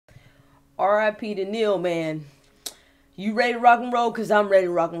R.I.P. to Neil, man. You ready to rock and roll? Because I'm ready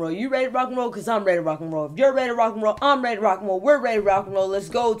to rock and roll. You ready to rock and roll? Because I'm ready to rock and roll. If you're ready to rock and roll, I'm ready to rock and roll. We're ready to rock and roll. Let's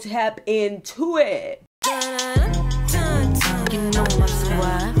go tap into it. You know my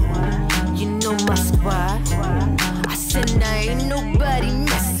squad. You know my squad. I said now ain't nobody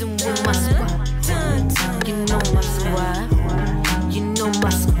messing with my squad. You know my squad. You know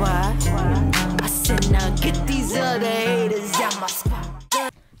my squad. I said now get these other haters out my squad.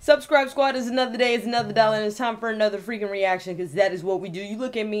 Subscribe squad, is another day, it's another dollar, and it's time for another freaking reaction, because that is what we do. You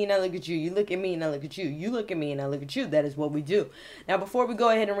look at me and I look at you. You look at me and I look at you. You look at me and I look at you. That is what we do. Now, before we go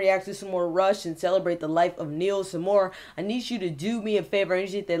ahead and react to some more Rush and celebrate the life of Neil some more, I need you to do me a favor. I need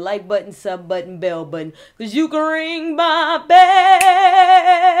you to hit that like button, sub button, bell button, because you can ring my bell.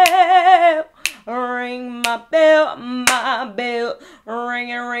 Ring my bell,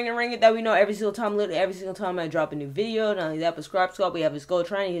 ring it, that we know every single time, literally every single time I drop a new video. Not only that, but Scribe Squad, we have this goal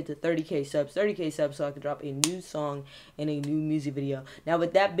trying to hit the 30K subs, so I can drop a new song and a new music video. Now,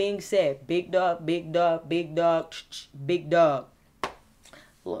 with that being said, big dog.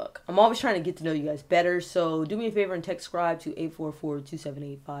 Look, I'm always trying to get to know you guys better, so do me a favor and text SCRIBE to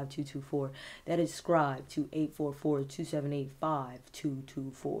 844-278-5224. That is SCRIBE to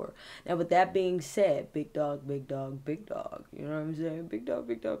 844-278-5224. Now, with that being said, big dog. You know what I'm saying? Big dog.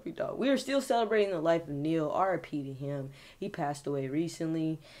 We are still celebrating the life of Neil. R.I.P. to him. He passed away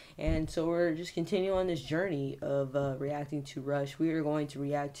recently, and so we're just continuing on this journey of reacting to Rush. We are going to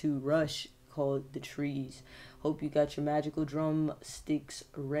react to Rush called The Trees. Hope you got your magical drumsticks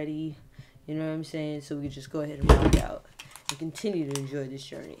ready, you know what I'm saying, so we can just go ahead and rock out and continue to enjoy this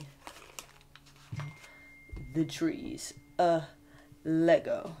journey. The Trees,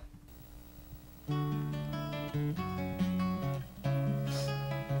 Lego.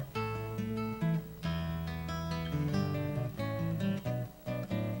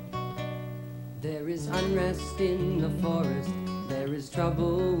 There is unrest in the forest. There is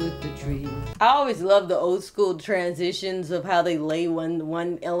trouble with the trees. I always love the old school transitions of how they lay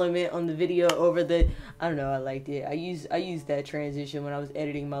one element on the video over the, I don't know, I liked it. I used that transition when I was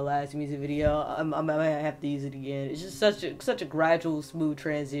editing my last music video. I might have to use it again. It's just such a gradual, smooth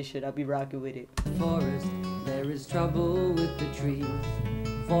transition. I'll be rocking with it. Forest, there is trouble with the trees.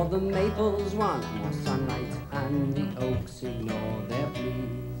 For the maples want more sunlight and the oaks ignore their pleas.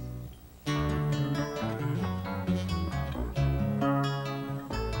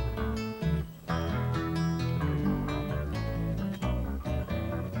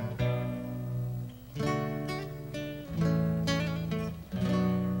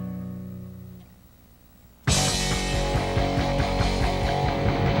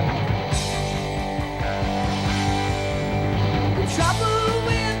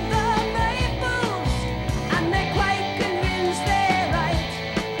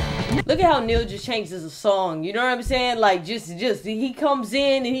 Look at how Neil just changes a song. You know what I'm saying? Like just he comes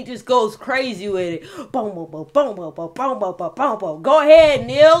in and he just goes crazy with it. Boom, boom, boom, boom, boom, boom, boom, boom, boom, boom, boom. Go ahead,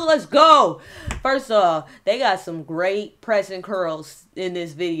 Neil. Let's go. First off, they got some great press and curls in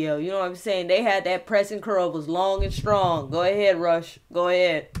this video. You know what I'm saying? They had that press and curl was long and strong. Go ahead, Rush. Go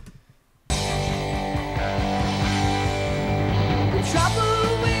ahead.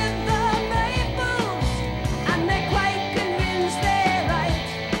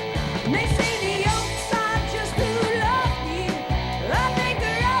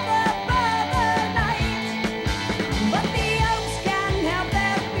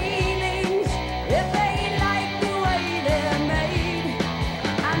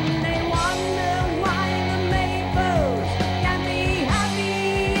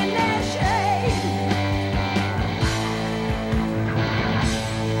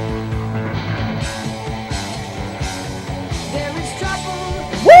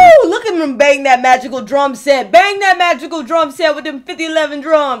 Look at him bang that magical drum set. Bang that magical drum set with them 5011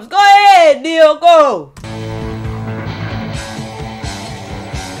 drums. Go ahead, Neil. Go.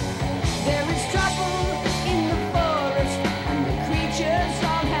 There is trouble in the forest, and the creatures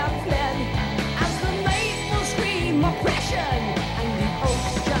all have fled. As the maples scream oppression, and the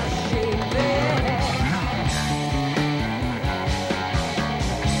oaks just shake their heads.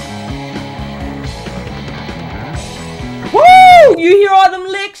 Woo! You hear all them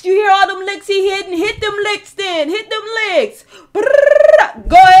licks? You hear all them licks he hitting? Hit them licks then. Hit them licks. Brrr,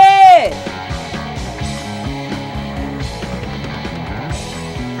 go ahead.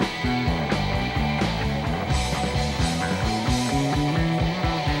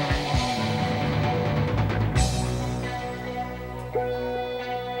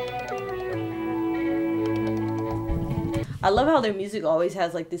 I love how their music always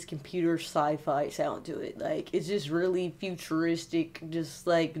has like this computer sci-fi sound to it. Like it's just really futuristic, just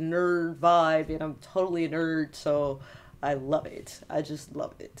like nerd vibe, and I'm totally a nerd, so I love it. I just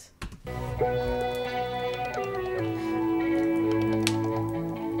love it.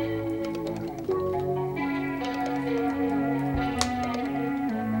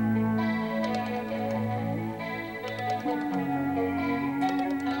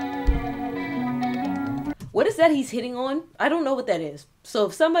 What is that he's hitting on? I don't know what that is. So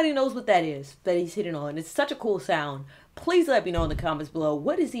if somebody knows what that is that he's hitting on, it's such a cool sound. Please let me know in the comments below.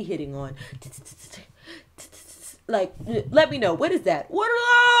 What is he hitting on? Like, let me know. What is that? What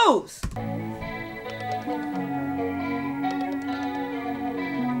are those?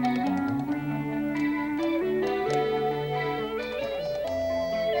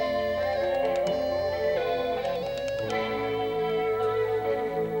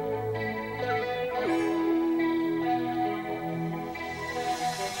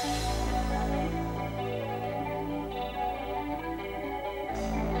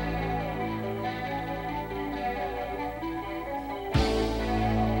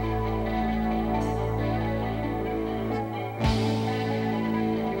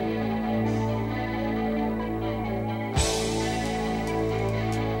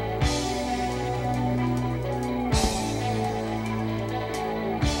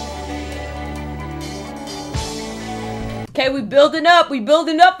 Okay, we building up. We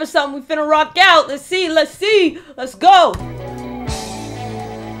building up for something. We finna rock out. Let's see. Let's see. Let's go.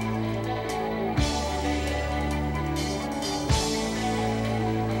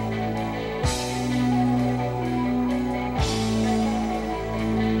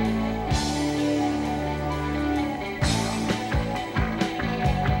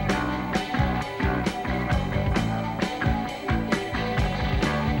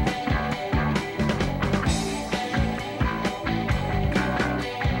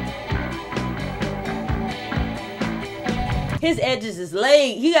 His edges is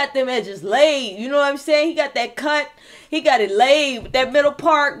laid. He got them edges laid. You know what I'm saying? He got that cut. He got it laid with that middle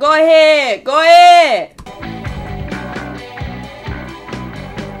part. Go ahead. Go ahead.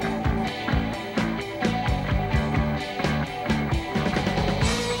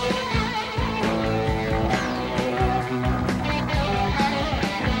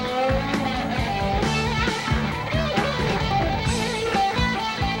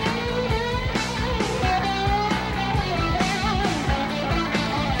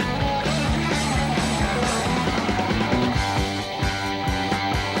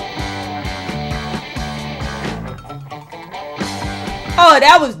 Oh,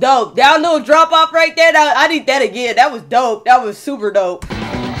 that was dope. That little drop off right there. I need that again. That was dope. That was super dope.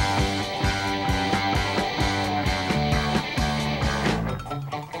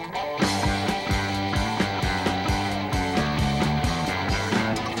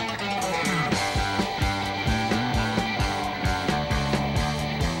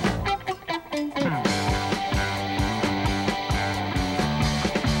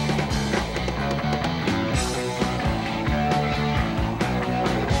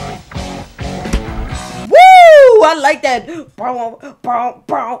 I like that.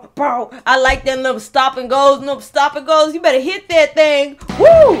 I like them little stop and goes. Little stop and goes. You better hit that thing.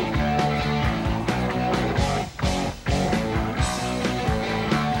 Woo!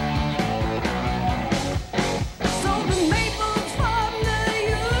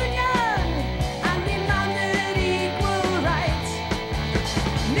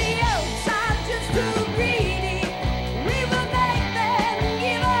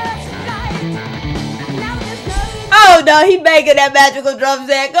 Oh no, he banging that magical drum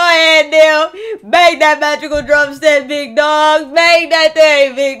set. Go ahead, Neil. Bang that magical drum set, big dog. Bang that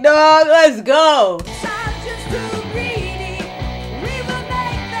thing, big dog. Let's go.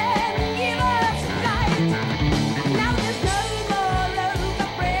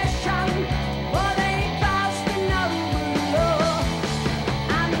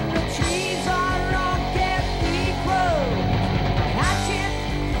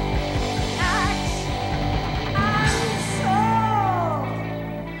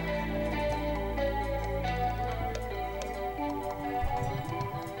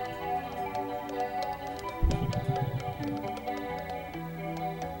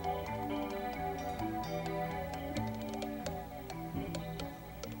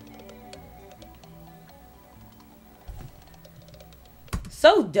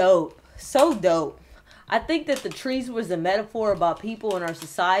 So dope. So dope. I think that the trees was a metaphor about people in our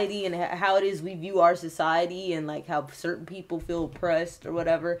society and how it is we view our society and like how certain people feel oppressed or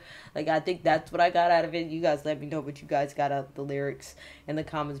whatever. Like I think that's what I got out of it. You guys let me know what you guys got out of the lyrics in the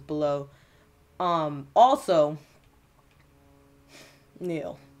comments below. Also,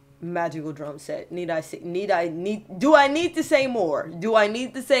 Neil. Magical drum set. Do I need to say more? Do I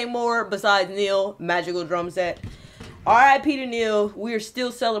need to say more besides Neil? Magical drum set. R.I.P. to Neil. We are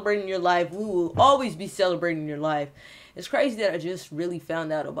still celebrating your life. We will always be celebrating your life. It's crazy that I just really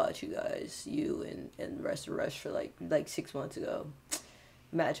found out about you guys, you and the rest of Rush for like 6 months ago.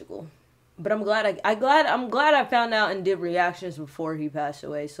 Magical. But I'm glad I found out and did reactions before he passed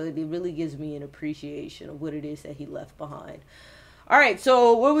away. So it really gives me an appreciation of what it is that he left behind. All right,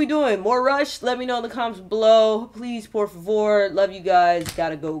 so what are we doing? More Rush? Let me know in the comments below. Please, por favor. Love you guys.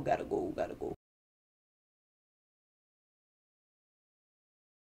 Gotta go, gotta go, gotta go.